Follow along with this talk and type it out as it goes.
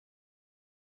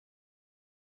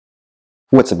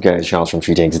What's up guys, Charles from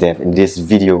treetanks-dev. In this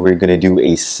video we're going to do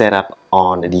a setup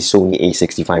on the Sony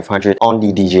a6500 on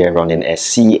the DJI Ronin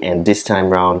SC, and this time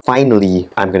round finally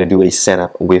I'm going to do a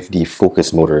setup with the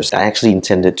focus motors. I actually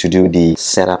intended to do the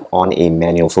setup on a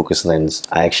manual focus lens.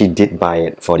 I actually did buy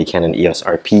it for the Canon EOS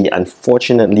RP.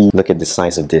 Unfortunately, look at the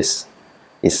size of this.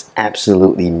 It's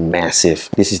absolutely massive.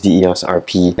 This is the EOS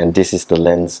RP and this is the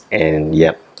lens, and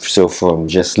yep. So from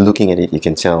just looking at it, you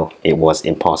can tell it was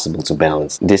impossible to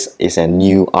balance. This is a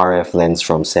new RF lens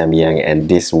from Samyang and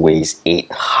this weighs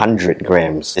 800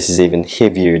 grams. This is even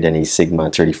heavier than a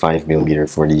Sigma 35mm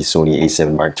for the Sony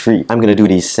a7 Mark III. I'm going to do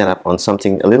the setup on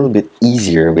something a little bit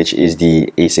easier, which is the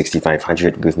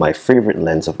a6500 with my favorite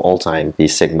lens of all time, the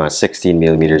Sigma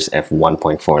 16mm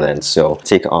f1.4 lens. So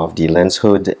take off the lens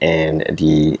hood and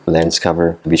the lens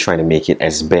cover. We're trying to make it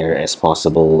as bare as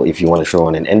possible. If you want to throw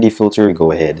on an ND filter,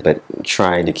 go ahead, but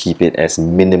try to keep it as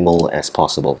minimal as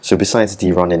possible. So besides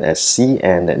the Ronin SC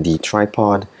and the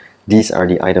tripod, these are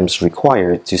the items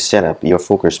required to set up your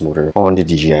focus motor on the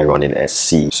DJI Ronin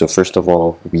SC. So first of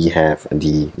all, we have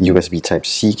the USB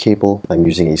Type-C cable. I'm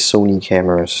using a Sony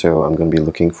camera, so I'm going to be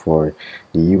looking for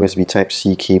the USB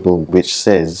Type-C cable which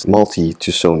says multi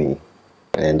to Sony.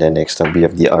 And then next up we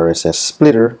have the RSS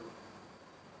splitter.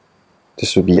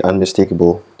 This would be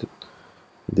unmistakable.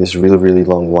 This really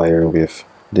long wire with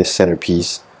this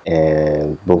centerpiece,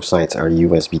 and both sides are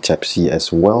USB Type-C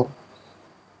as well.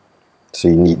 So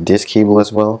you need this cable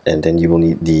as well, and then you will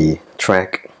need the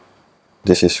track.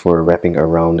 This is for wrapping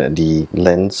around the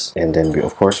lens, and then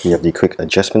of course we have the quick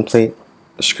adjustment plate.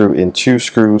 Screw in 2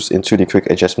 screws into the quick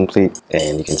adjustment plate,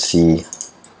 and you can see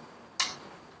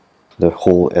the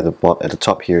hole at the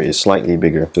top here is slightly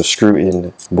bigger. So screw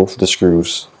in both the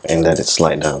screws and let it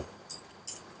slide down.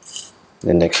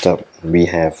 And next up we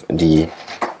have the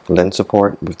lens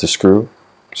support with the screw.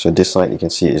 So this side you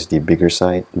can see is the bigger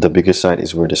side. The bigger side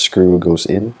is where the screw goes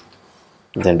in.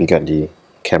 Then we got the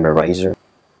camera riser.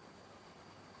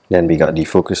 Then we got the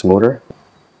focus motor.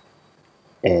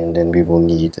 And then we will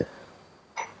need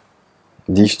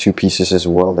these 2 pieces as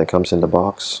well that comes in the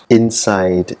box.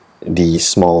 Inside the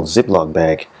small Ziploc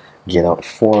bag, get out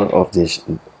 4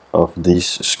 of these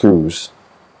screws.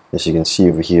 As you can see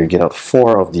over here, get out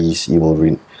 4 of these. You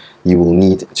will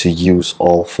need to use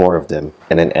all 4 of them.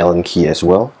 And an Allen key as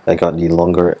well. I got the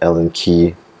longer Allen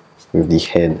key with the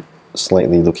head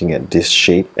slightly looking at this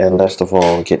shape. And last of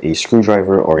all, get a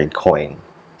screwdriver or a coin.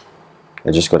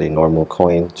 I just got a normal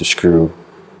coin to screw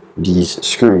these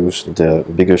screws, the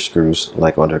bigger screws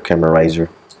like on the camera riser,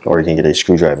 or you can get a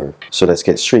screwdriver. So let's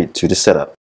get straight to the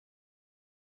setup.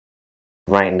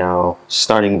 Right now,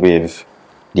 starting with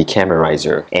the camera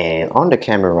riser, and on the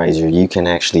camera riser you can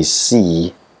actually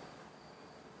see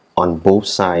on both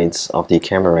sides of the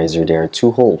camera riser there are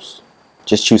 2 holes.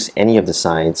 Just choose any of the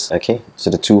sides. Okay, so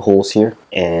the 2 holes here,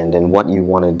 and then what you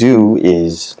want to do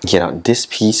is get out this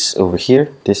piece over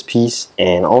here, this piece,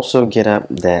 and also get out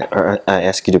that, or I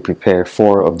ask you to prepare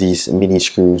 4 of these mini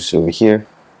screws over here.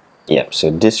 Yep,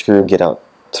 so this screw, get out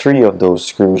 3 of those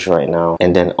screws right now,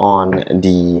 and then on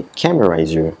the camera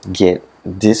riser get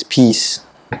this piece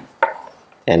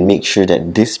and make sure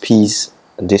that this piece,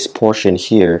 this portion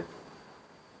here,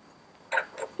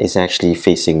 is actually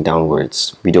facing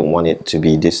downwards. We don't want it to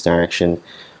be this direction,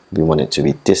 we want it to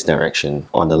be this direction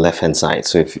on the left hand side.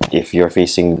 So if you're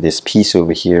facing this piece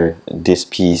over here, this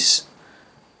piece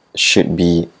should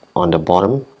be on the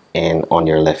bottom and on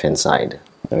your left hand side.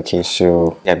 Okay,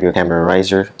 so you have your camera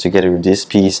riser together with this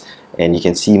piece, and you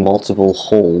can see multiple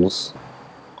holes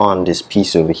on this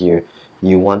piece over here.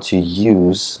 You want to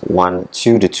use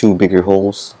the 2 bigger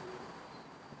holes.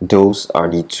 Those are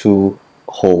the 2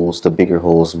 holes, the bigger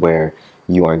holes, where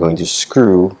you are going to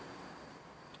screw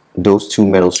those 2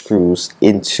 metal screws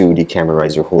into the camera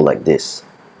riser hole like this.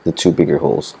 The 2 bigger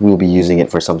holes. We'll be using it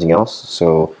for something else,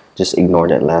 so just ignore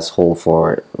that last hole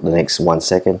for the next 1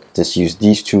 second. Just use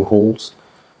these 2 holes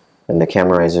and the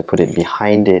camera riser, put it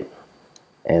behind it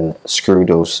and screw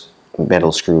those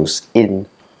metal screws in.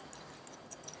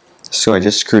 So I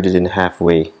just screwed it in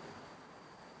halfway. You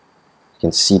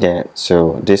can see that.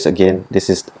 So this, again, this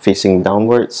is facing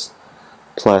downwards,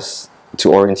 plus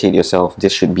to orientate yourself,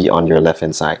 this should be on your left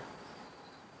hand side.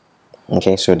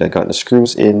 Okay, so I got the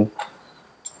screws in,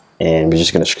 and we're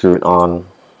just going to screw it on.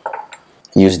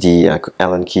 Use the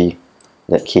Allen key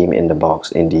that came in the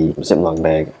box in the Ziploc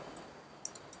bag.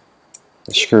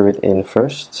 Screw it in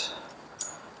first,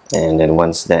 and then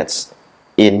once that's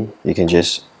in, you can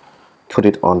just put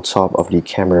it on top of the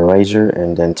camera riser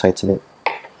and then tighten it.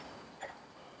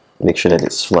 Make sure that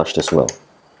it's flushed as well.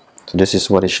 So this is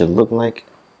what it should look like.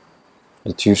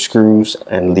 the 2 screws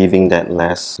and leaving that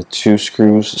last 2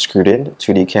 screws screwed in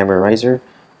to the camera riser,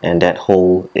 and that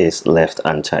hole is left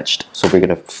untouched. So we're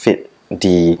gonna fit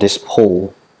this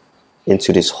pole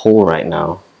into this hole right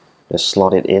now. Just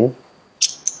slot it in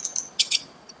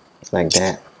like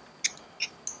that.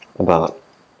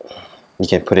 You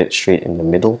can put it straight in the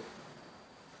middle,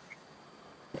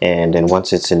 and then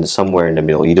once it's in somewhere in the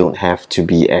middle, you don't have to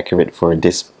be accurate for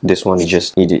this one. You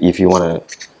just need to, if you want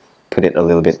to put it a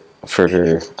little bit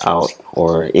further out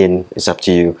or in, it's up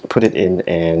to you. Put it in,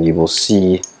 and you will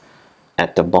see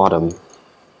at the bottom,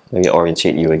 let me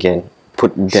orientate you again,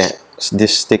 put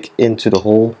this stick into the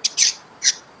hole,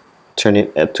 turn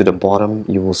it to the bottom,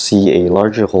 you will see a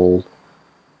larger hole,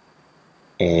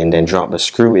 and then drop the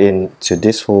screw in to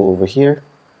this hole over here,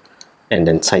 and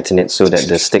then tighten it so that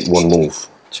the stick won't move.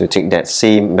 So take that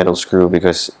same metal screw,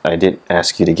 because I did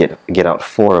ask you to get out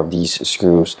 4 of these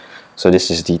screws. So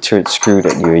this is the 3rd screw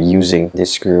that you're using.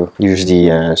 This screw, use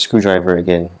the screwdriver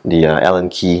again, the Allen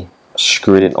key,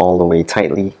 screw it in all the way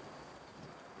tightly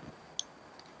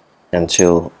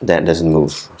until that doesn't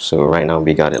move. So right now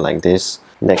we got it like this.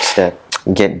 Next step,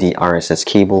 get the RSS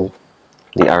cable,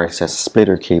 the RSS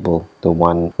splitter cable, the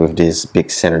one with this big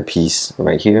centerpiece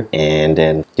right here, and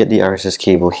then get the RSS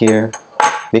cable here.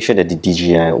 Make sure that the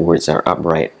DJI words are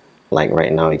upright. Like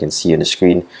right now you can see on the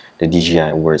screen, the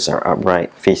DJI words are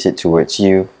upright. Face it towards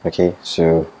you. Okay,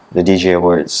 so the DJI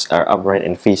words are upright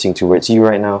and facing towards you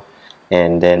right now,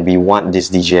 and then we want this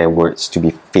DJI words to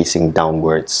be facing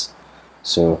downwards.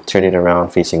 So turn it around,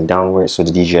 facing downwards, so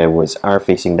the DJI words are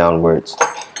facing downwards.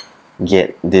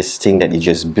 Get this thing that you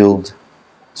just built,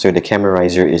 so the camera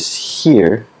riser is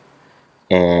here,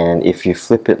 and if you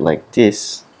flip it like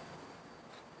this,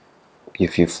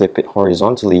 if you flip it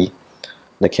horizontally,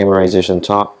 the camera riser is on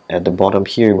top. At the bottom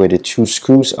here where the 2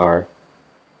 screws are,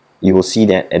 you will see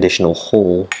that additional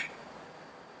hole.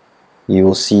 You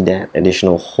will see that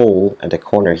additional hole at the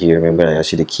corner here. Remember, I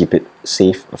asked you to keep it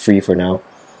safe, free for now.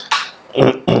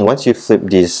 Once you flip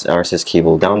this RSS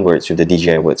cable downwards with the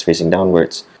DJI words facing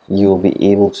downwards, you will be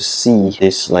able to see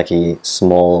this like a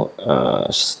small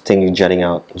thing jutting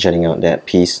out that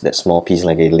piece, that small piece,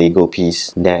 like a Lego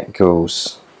piece that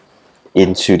goes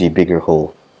into the bigger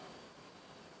hole.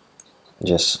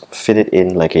 Just fit it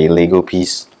in like a Lego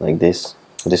piece like this.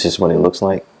 This is what it looks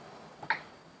like.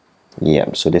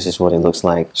 Yeah, so this is what it looks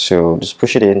like. So just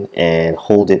push it in and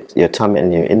hold it, your thumb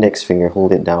and your index finger,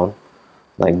 hold it down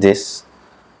like this,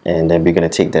 and then we're going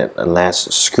to take that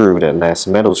last screw, that last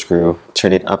metal screw,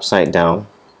 turn it upside down.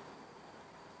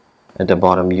 At the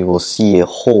bottom you will see a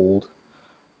hole.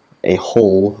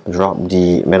 Drop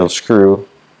the metal screw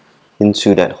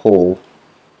into that hole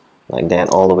like that,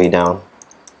 all the way down,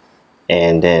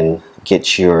 and then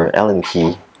get your Allen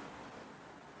key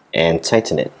and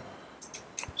tighten it.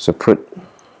 So put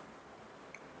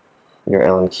your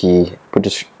Allen key, put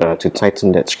this to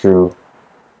tighten that screw.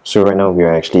 So right now we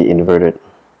are actually inverted.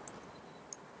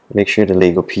 Make sure the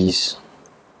Lego piece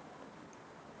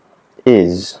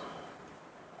is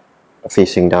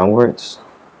facing downwards.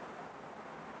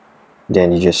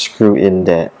 Then you just screw in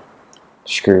that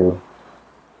screw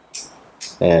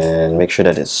and make sure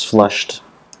that it's flushed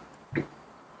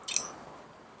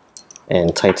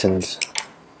and tightened.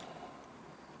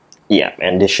 Yeah,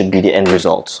 and this should be the end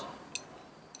result.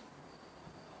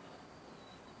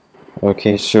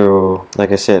 Okay, so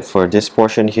like I said, for this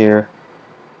portion here,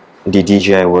 the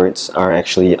DJI words are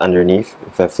actually underneath.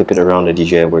 If I flip it around, the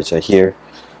DJI words are here.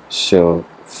 So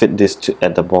fit this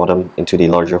at the bottom into the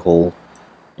larger hole,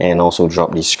 and also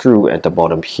drop the screw at the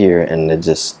bottom here, and then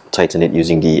just tighten it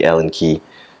using the Allen key.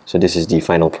 So this is the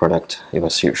final product. If I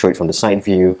show it from the side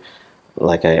view,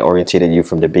 like I orientated you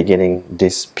from the beginning,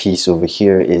 this piece over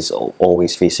here is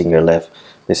always facing your left.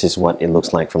 This is what it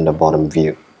looks like from the bottom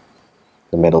view.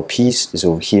 The metal piece is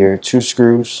over here, 2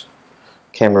 screws,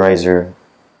 camera riser,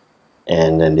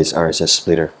 and then this RSS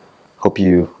splitter. Hope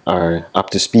you are up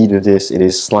to speed with this. It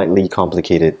is slightly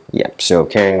complicated. Yep, so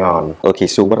carrying on. Okay,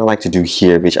 so what I like to do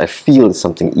here, which I feel is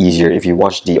something easier if you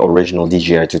watch the original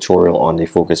DJI tutorial on the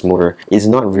focus motor, is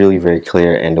not really very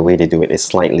clear, and the way they do it is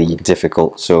slightly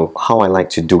difficult. So how I like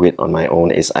to do it on my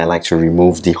own is I like to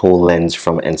remove the whole lens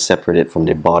from and separate it from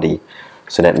the body.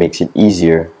 So that makes it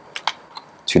easier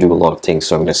to do a lot of things.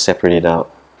 So I'm going to separate it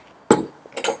out.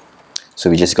 So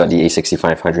we just got the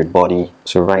A6500 body.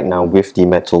 So right now with the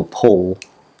metal pole,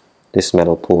 this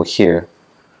metal pole here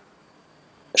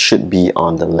should be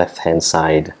on the left hand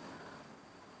side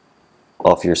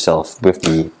of yourself. With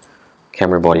the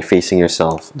camera body facing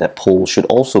yourself, that pole should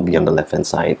also be on the left hand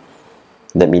side.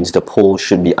 That means the pole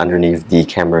should be underneath the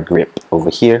camera grip over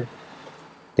here.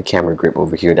 The camera grip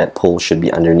over here, that pole should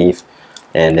be underneath.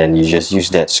 and then you just use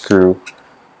that screw.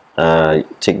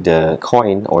 Take the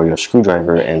coin or your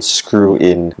screwdriver and screw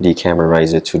in the camera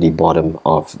riser to the bottom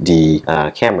of the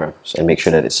camera, and make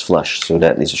sure that it's flush. So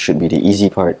that should be the easy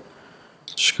part,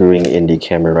 screwing in the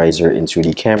camera riser into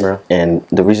the camera. And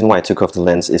the reason why I took off the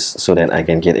lens is so that I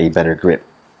can get a better grip.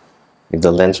 If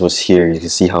the lens was here, you can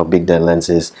see how big that lens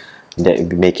is. That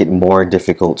would make it more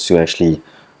difficult to actually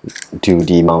do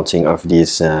the mounting of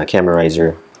this camera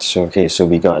riser. So okay, so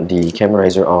we got the camera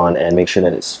riser on, and make sure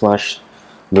that it's flush.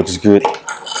 Looks good.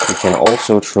 You can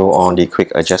also throw on the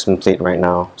quick adjustment plate right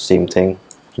now. Same thing.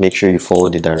 Make sure you follow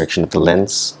the direction of the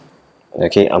lens.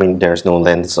 Okay, I mean there's no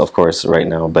lens of course right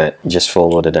now, but just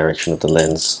follow the direction of the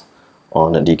lens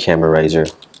on the camera riser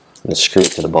and screw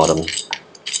it to the bottom.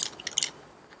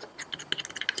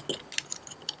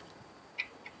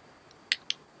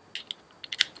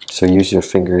 So use your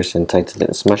fingers and tighten it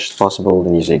as much as possible,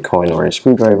 then use a coin or a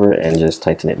screwdriver and just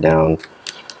tighten it down.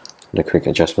 The quick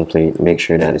adjustment plate, make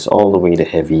sure that it's all the way to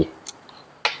heavy,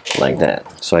 like that.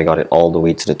 So I got it all the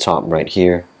way to the top right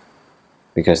here,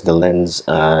 because the lens,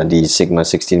 the Sigma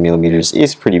 16mm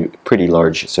is pretty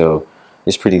large, so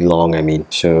it's pretty long, I mean.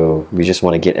 So we just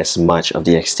want to get as much of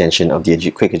the extension of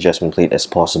the quick adjustment plate as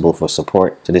possible for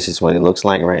support. So this is what it looks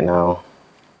like right now.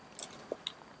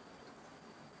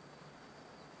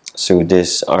 So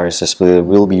this RSS splitter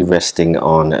will be resting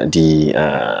on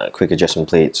the quick adjustment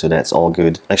plate, so that's all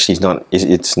good. Actually,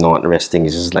 it's not resting,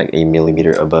 it's just like a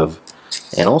millimeter above.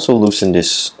 And also loosen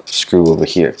this screw over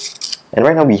here. And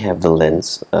right now we have the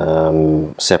lens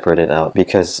separated out,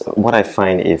 because what I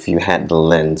find, if you had the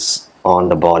lens on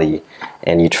the body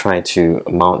and you try to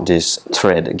mount this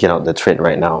thread, get out the thread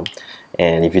right now,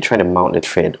 and if you try to mount the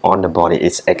thread on the body,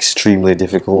 it's extremely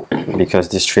difficult because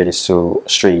this thread is so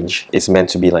strange. It's meant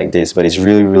to be like this, but it's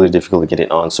really difficult to get it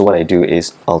on. So what I do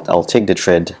is I'll take the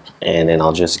thread and then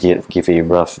I'll just give a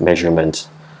rough measurement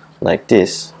like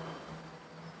this,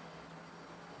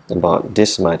 about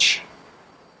this much.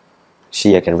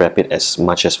 See, I can wrap it as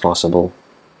much as possible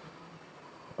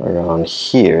around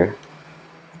here,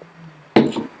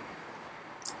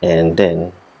 and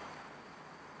then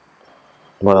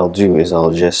what I'll do is I'll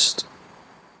just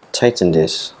tighten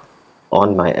this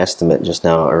on my estimate just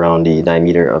now around the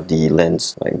diameter of the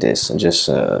lens, like this. And just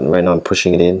right now I'm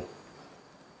pushing it in.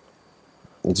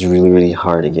 It's really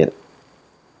hard to get.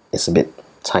 It's a bit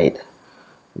tight,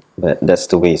 but that's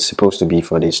the way it's supposed to be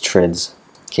for these threads.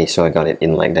 Okay, so I got it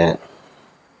in like that.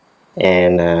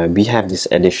 And we have this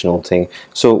additional thing.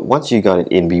 So once you got it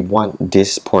in, we want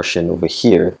this portion over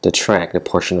here, the track, the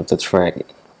portion of the track,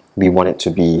 we want it to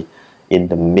be in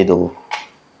the middle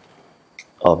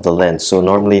of the lens. So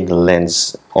normally the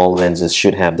lens, all lenses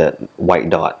should have that white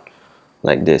dot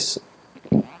like this.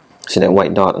 See that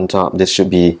white dot on top? This should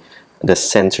be the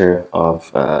center of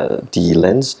the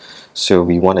lens. So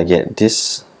we want to get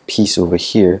this piece over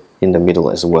here in the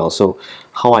middle as well. So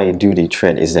how I do the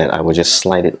thread is that I will just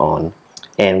slide it on,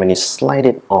 and when you slide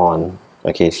it on,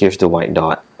 okay, here's the white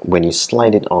dot. When you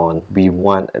slide it on, we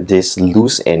want this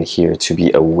loose end here to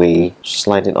be away.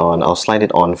 Slide it on. I'll slide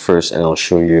it on first and I'll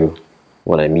show you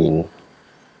what I mean.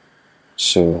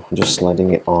 So I'm just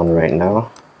sliding it on right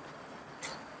now.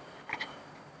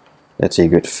 That's a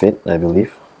good fit, I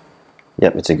believe.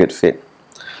 Yep, it's a good fit.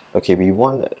 Okay, we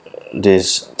want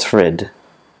this thread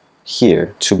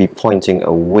here to be pointing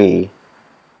away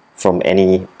from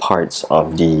any parts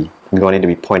of the, we want it to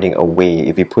be pointing away.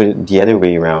 If you put it the other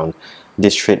way around,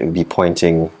 this thread will be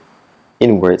pointing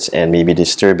inwards and maybe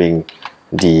disturbing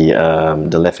the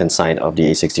left hand side of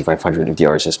the A6500 of the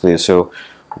RSS splitter. So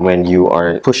when you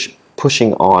are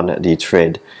pushing on the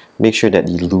thread, make sure that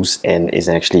the loose end is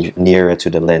actually nearer to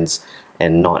the lens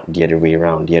and not the other way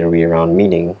around. The other way around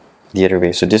meaning the other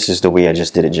way. So this is the way I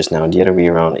just did it just now. The other way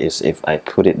around is if I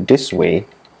put it this way,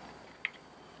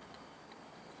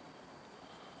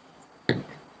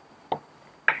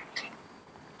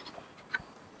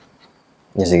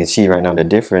 as you can see right now, the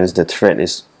difference, the thread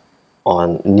is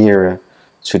on nearer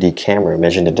to the camera.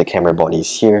 Imagine that the camera body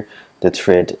is here, the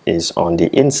thread is on the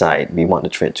inside. We want the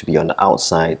thread to be on the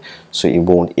outside so it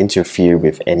won't interfere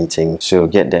with anything. So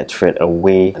get that thread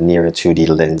away nearer to the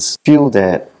lens. Feel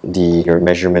that your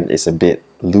measurement is a bit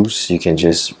loose, you can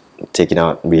just take it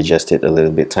out, readjust it a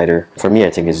little bit tighter. For me,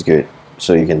 I think it's good,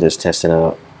 so you can just test it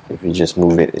out. If you just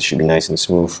move it, it should be nice and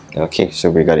smooth. Okay, so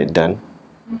we got it done.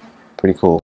 Pretty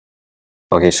cool.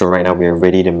 Okay, so right now we are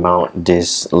ready to mount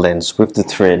this lens with the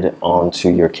thread onto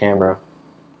your camera.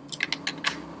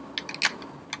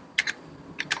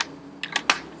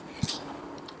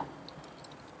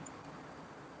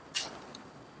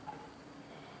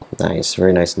 Nice,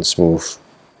 very nice and smooth.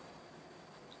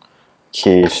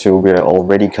 Okay, so we're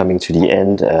already coming to the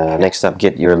end. Next up,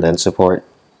 get your lens support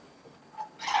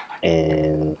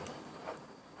and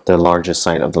the larger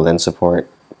side of the lens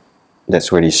support. That's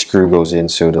where the screw goes in.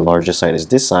 So the larger side is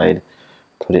this side.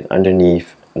 Put it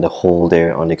underneath the hole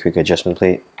there on the quick adjustment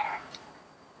plate,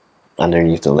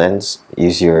 underneath the lens.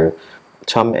 Use your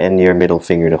thumb and your middle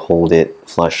finger to hold it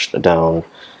flush down,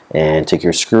 and take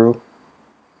your screw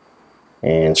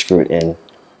and screw it in.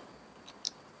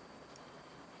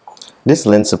 This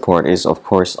lens support is of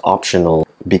course optional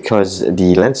because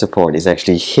the lens support is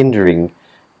actually hindering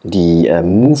the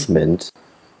movement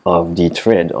of the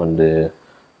thread on the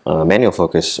manual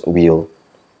focus wheel,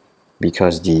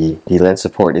 because the lens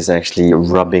support is actually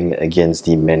rubbing against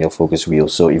the manual focus wheel.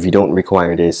 So if you don't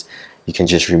require this, you can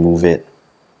just remove it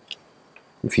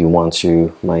if you want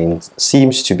to. Mine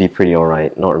seems to be pretty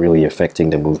alright, not really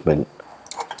affecting the movement.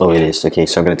 Oh, it is. Okay,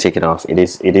 so I'm going to take it off. It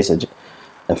is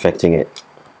affecting it.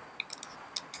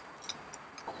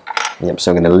 Yep,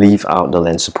 so I'm going to leave out the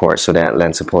lens support, so that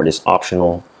lens support is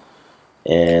optional.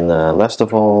 And last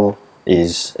of all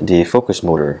is the focus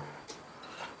motor.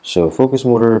 So focus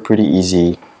motor, pretty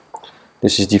easy.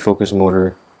 This is the focus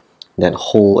motor. That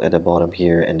hole at the bottom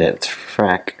here and that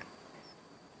track,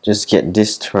 just get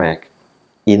this track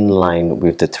in line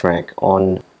with the track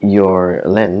on your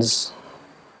lens.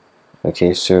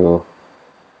 Okay, so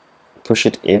push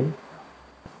it in,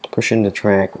 push in the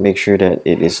track, make sure that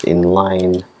it is in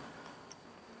line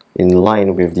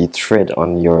with the thread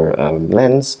on your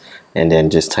lens, and then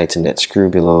just tighten that screw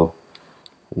below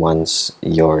once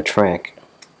your track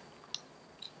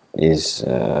is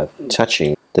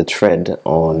touching the thread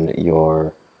on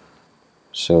your,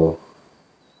 so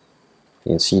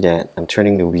you can see that I'm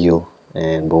turning the wheel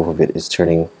and both of it is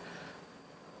turning.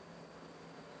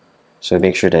 So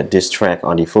make sure that this track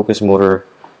on the focus motor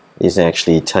is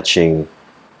actually touching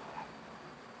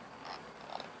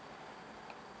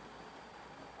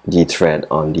the thread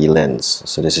on the lens.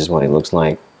 So this is what it looks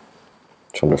like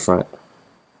from the front.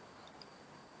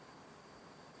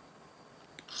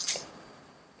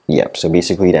 Yep, so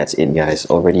basically that's it, guys.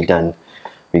 Already done.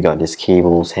 We got these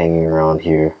cables hanging around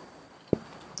here.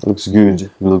 Looks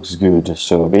good, looks good.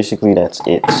 So basically that's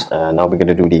it. Now we're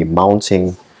gonna do the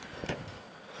mounting.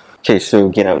 Okay, so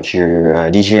get out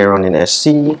your DJI Ronin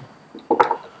SC,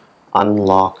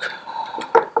 unlock.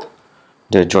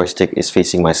 The joystick is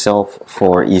facing myself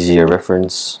for easier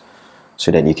reference,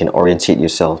 so that you can orientate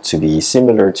yourself to be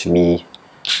similar to me.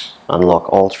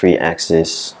 Unlock all three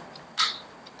axes,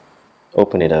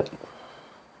 open it up.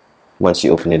 Once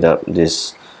you open it up,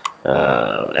 this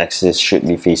axis should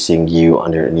be facing you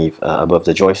underneath, above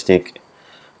the joystick.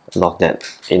 Lock that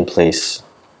in place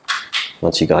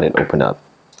once you got it opened up.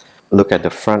 Look at the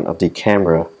front of the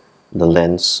camera, the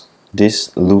lens.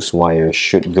 This loose wire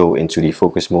should go into the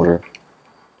focus motor.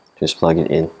 Just plug it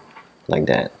in like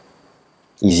that.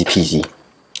 Easy peasy.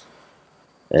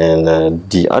 And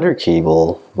the other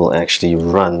cable will actually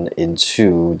run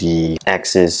into the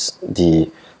axis, the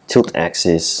tilt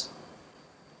axis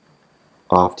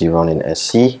of the Ronin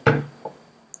SC.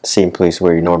 Same place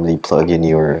where you normally plug in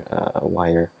your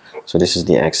wire. So this is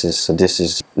the axis. So this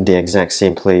is the exact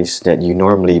same place that you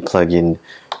normally plug in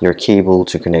your cable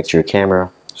to connect your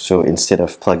camera. So instead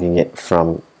of plugging it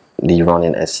from the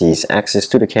Ronin SC's axis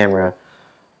to the camera,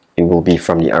 it will be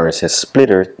from the RSS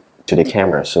splitter to the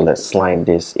camera. So let's slide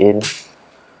this in,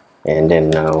 and then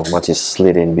now once it's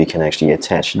slid in, we can actually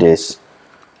attach this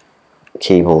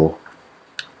cable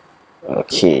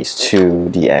case to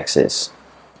the axis.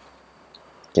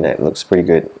 Okay, that looks pretty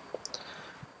good.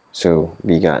 So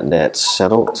we got that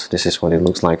settled. This is what it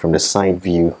looks like from the side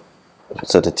view.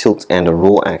 So the tilt and the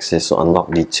roll axis. So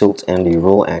unlock the tilt and the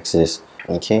roll axis.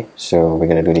 Okay, so we're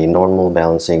gonna do the normal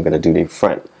balancing. We're gonna do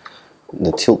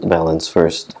the tilt balance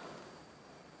first.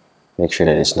 Make sure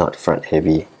that it's not front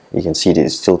heavy. You can see that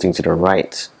it's tilting to the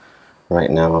right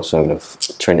now, so I'm gonna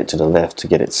turn it to the left to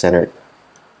get it centered.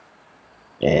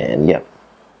 And yep,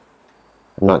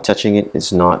 I'm not touching it.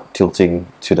 It's not tilting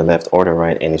to the left or the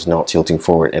right, and it's not tilting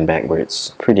forward and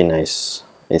backwards. Pretty nice.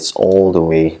 It's all the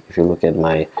way. If you look at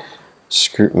my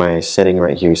setting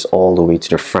right here, is all the way to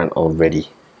the front already.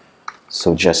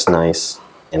 So just nice.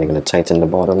 And I'm gonna tighten the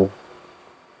bottom.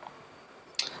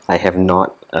 I have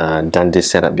not done this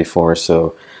setup before,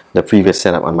 so the previous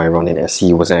setup on my Ronin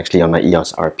SC was actually on my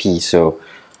EOS RP, so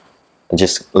I'm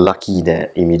just lucky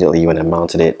that immediately when I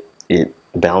mounted it, it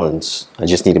balanced. I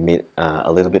just need to make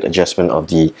a little bit adjustment of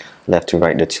the left to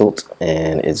right, the tilt,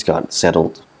 and it's got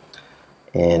settled.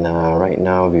 And right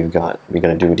now we're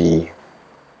gonna do the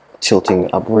tilting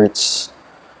upwards.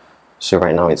 So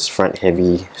right now it's front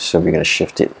heavy, so we're gonna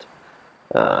shift it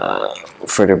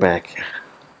further back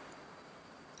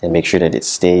and make sure that it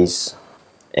stays.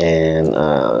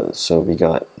 And so we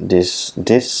got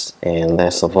this, and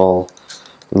last of all,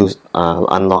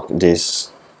 unlock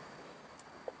this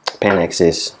pan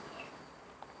axis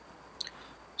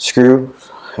screw,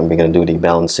 and we're gonna do the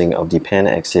balancing of the pan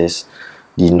axis.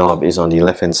 The knob is on the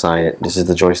left hand side. This is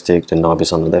the joystick. The knob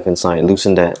is on the left hand side.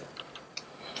 Loosen that,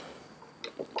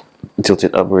 tilt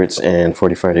it upwards and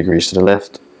 45 degrees to the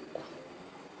left.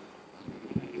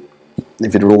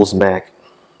 If it rolls back,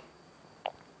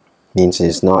 means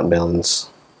it's not balanced.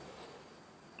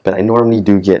 But I normally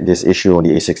do get this issue on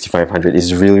the A6500.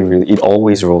 It's really, it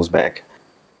always rolls back,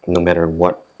 no matter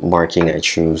what marking I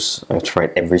choose. I've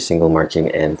tried every single marking,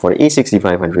 and for the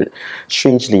A6500,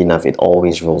 strangely enough, it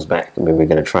always rolls back. But we're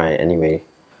gonna try it anyway.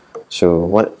 So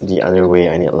what the other way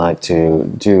I like to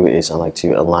do is I like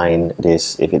to align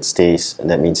this. If it stays,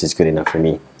 that means it's good enough for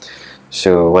me.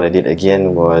 So what I did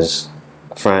again was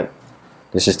front.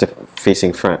 This is the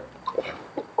facing front.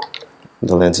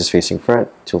 The lens is facing front.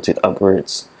 Tilt it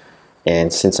upwards,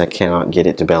 and since I cannot get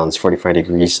it to balance 45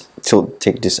 degrees,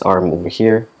 take this arm over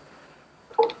here.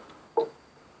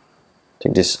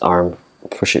 Take this arm,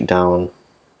 push it down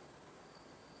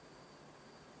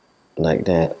like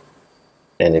that,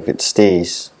 and if it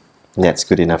stays, that's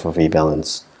good enough of a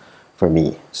balance for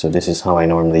me. So this is how I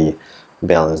normally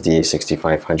balance the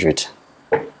A6500,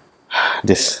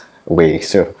 this way.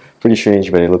 So pretty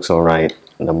strange, but it looks alright.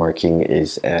 The marking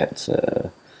is at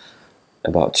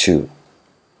about 2.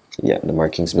 Yeah, the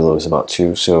markings below is about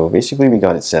 2. So basically we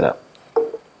got it set up.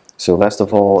 So last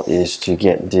of all is to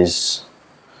get this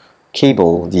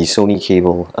cable, the Sony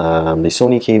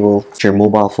cable. Your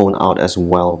mobile phone out as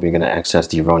well. We're gonna access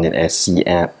the Ronin SC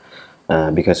app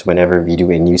because whenever we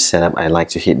do a new setup, I like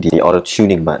to hit the auto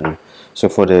tuning button. So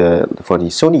for the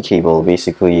Sony cable,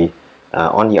 basically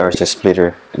on the RSS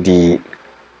splitter, the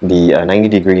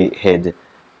 90-degree head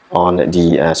on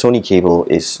the Sony cable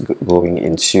is going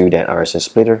into that RSS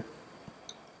splitter,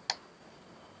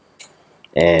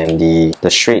 and the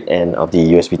straight end of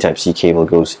the USB Type-C cable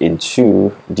goes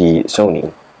into the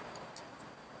Sony.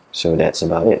 So that's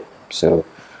about it. So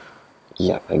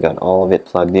yeah, I got all of it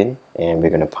plugged in, and we're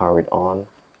gonna power it on.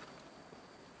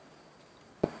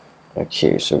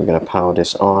 Okay, so we're gonna power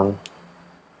this on.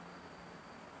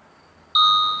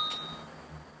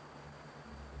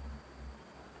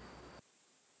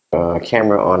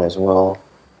 Camera on as well.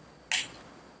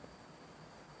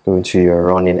 Go into your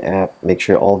Ronin app, make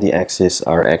sure all the axes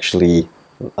are actually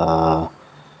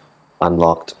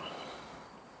unlocked.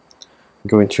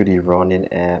 Go into the Ronin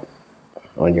app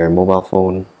on your mobile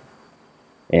phone,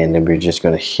 and then we're just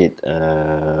going to hit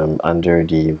under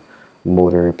the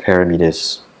motor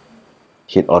parameters,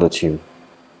 hit auto tune.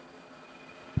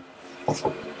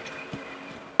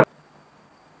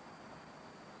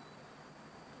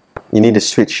 You need to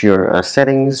switch your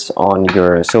settings on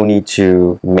your Sony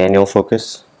to manual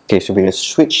focus. Okay, so we're going to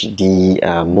switch the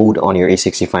mode on your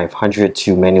A6500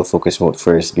 to manual focus mode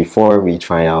first before we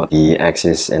try out the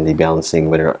axis and the balancing,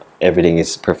 whether everything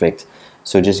is perfect.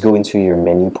 So just go into your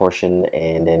menu portion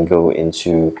and then go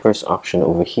into first option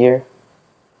over here.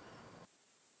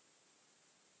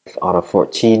 Out of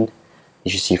 14, you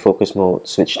should see focus mode.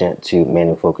 Switch that to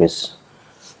manual focus.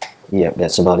 Yep,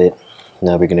 that's about it.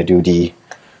 Now we're going to do the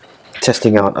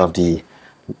testing out of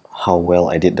how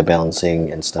well I did the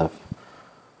balancing and stuff.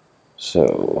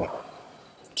 So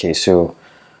okay, so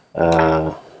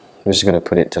I'm just gonna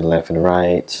put it to the left and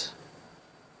right.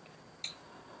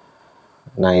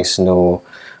 Nice, no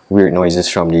weird noises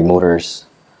from the motors.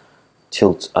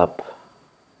 Tilt up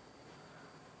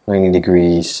 90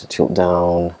 degrees, tilt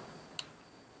down.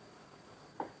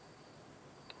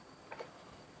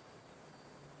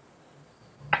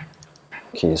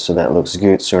 Okay, so that looks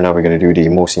good. So now we're going to do the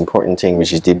most important thing,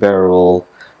 which is the barrel roll.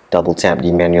 Double tap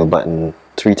the manual button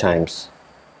 3 times.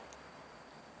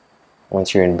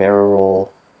 Once you're in barrel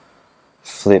roll,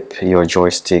 flip your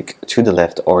joystick to the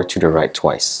left or to the right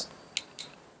twice.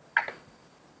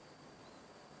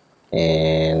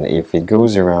 And if it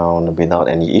goes around without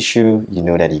any issue, you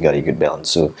know that you got a good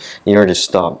balance. So in order to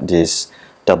stop this,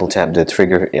 double tap the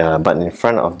trigger button in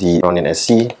front of the Ronin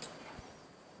SC.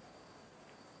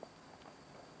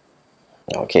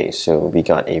 Okay, so we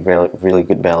got a really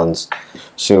good balance.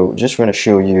 So just want to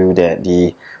show you that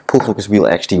the pull focus wheel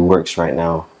actually works right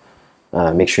now.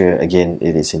 Make sure again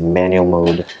it is in manual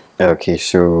mode. Okay,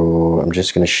 so I'm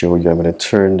just going to show you. I'm going to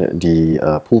turn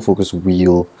the pull focus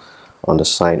wheel on the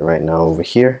side right now over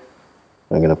here.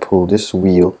 I'm going to pull this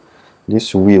wheel.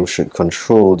 This wheel should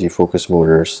control the focus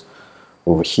motors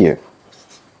over here.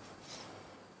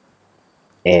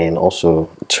 and also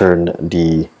turn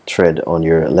the thread on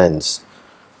your lens.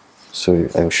 So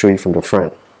I will show you from the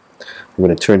front. I'm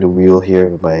going to turn the wheel here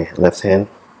with my left hand.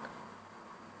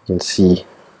 You can see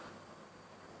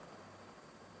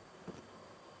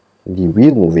the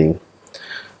wheel moving.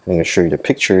 I'm going to show you the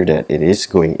picture that it is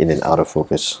going in and out of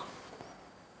focus.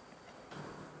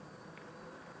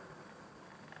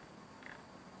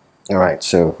 Alright,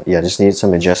 so yeah, just needed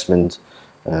some adjustment.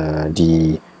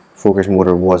 The focus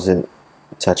motor wasn't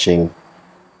touching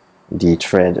the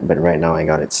thread, but right now I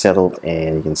got it settled,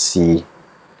 and you can see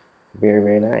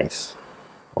very nice.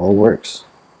 All works.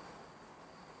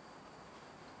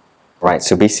 Right,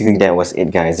 so basically that was it,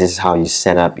 guys. This is how you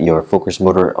set up your focus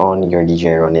motor on your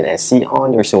DJI Ronin SC,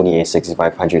 on your Sony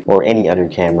a6500, or any other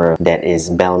camera that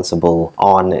is balanceable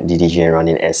on the DJI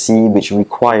Ronin SC, which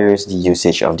requires the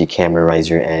usage of the camera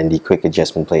riser and the quick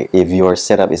adjustment plate. If your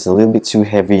setup is a little bit too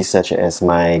heavy, such as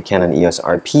my Canon EOS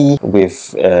RP,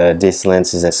 with this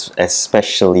lens is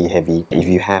especially heavy, if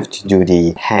you have to do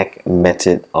the hack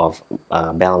method of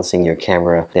balancing your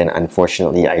camera, then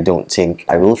unfortunately I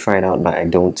will try it out, but I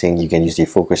don't think you can use the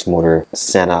focus motor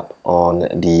setup on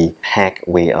the hack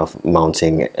way of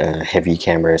mounting heavy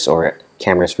cameras, or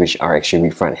cameras which are actually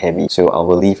front heavy. So I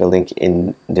will leave a link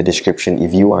in the description.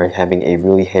 If you are having a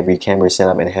really heavy camera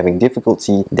setup and having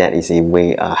difficulty, that is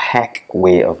a hack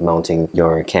way of mounting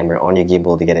your camera on your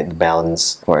gimbal to get it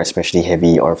balanced for especially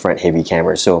heavy or front heavy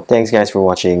cameras. So thanks guys for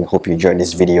watching. Hope you enjoyed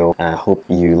this video. Hope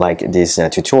you like this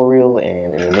tutorial,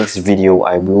 and in the next video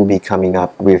I will be coming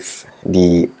up with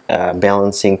the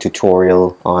balancing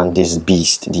tutorial on this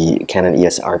beast, the Canon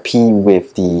EOS RP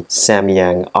with the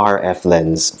Samyang RF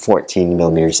lens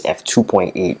 14mm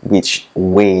f2.8, which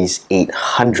weighs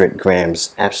 800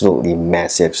 grams, absolutely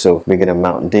massive. So we're gonna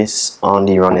mount this on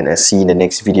the Ronin SC in the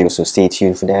next video, so stay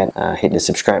tuned for that. Hit the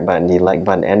subscribe button, the like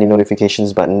button, and the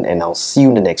notifications button, and I'll see you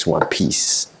in the next one.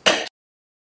 Peace.